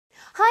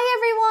Hi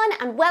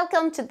everyone and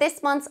welcome to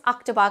this month's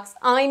Octobox.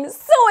 I'm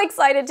so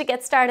excited to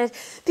get started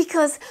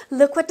because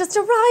look what just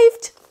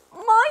arrived.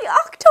 My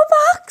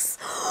Octobox.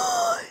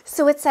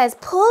 So it says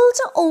pull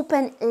to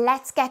open,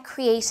 let's get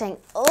creating.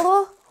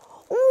 Oh,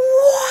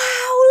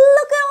 wow,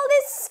 look at all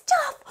this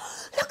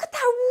stuff. Look at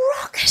that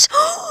rocket.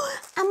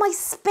 And my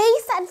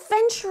Space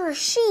Adventurer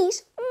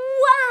sheet.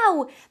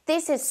 Wow,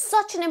 this is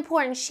such an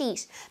important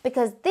sheet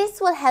because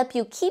this will help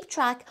you keep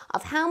track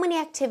of how many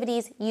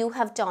activities you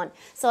have done.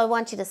 So I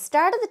want you to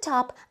start at the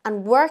top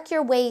and work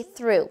your way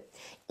through.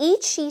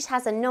 Each sheet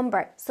has a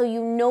number so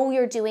you know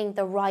you're doing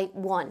the right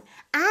one.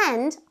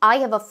 And I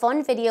have a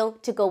fun video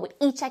to go with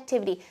each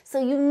activity so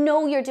you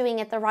know you're doing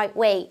it the right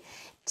way.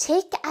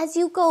 Tick as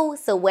you go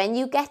so when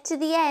you get to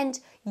the end,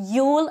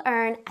 you'll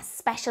earn a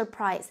special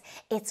prize.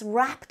 It's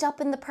wrapped up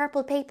in the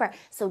purple paper,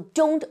 so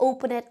don't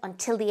open it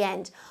until the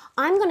end.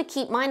 I'm going to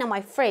keep mine on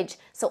my fridge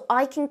so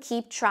I can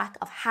keep track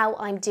of how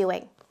I'm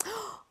doing.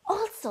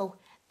 Also,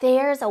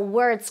 there's a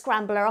word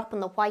scrambler up on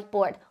the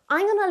whiteboard.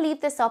 I'm going to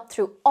leave this up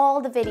through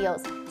all the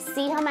videos.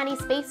 See how many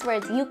space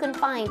words you can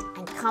find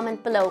and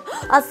comment below.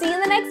 I'll see you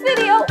in the next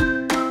video.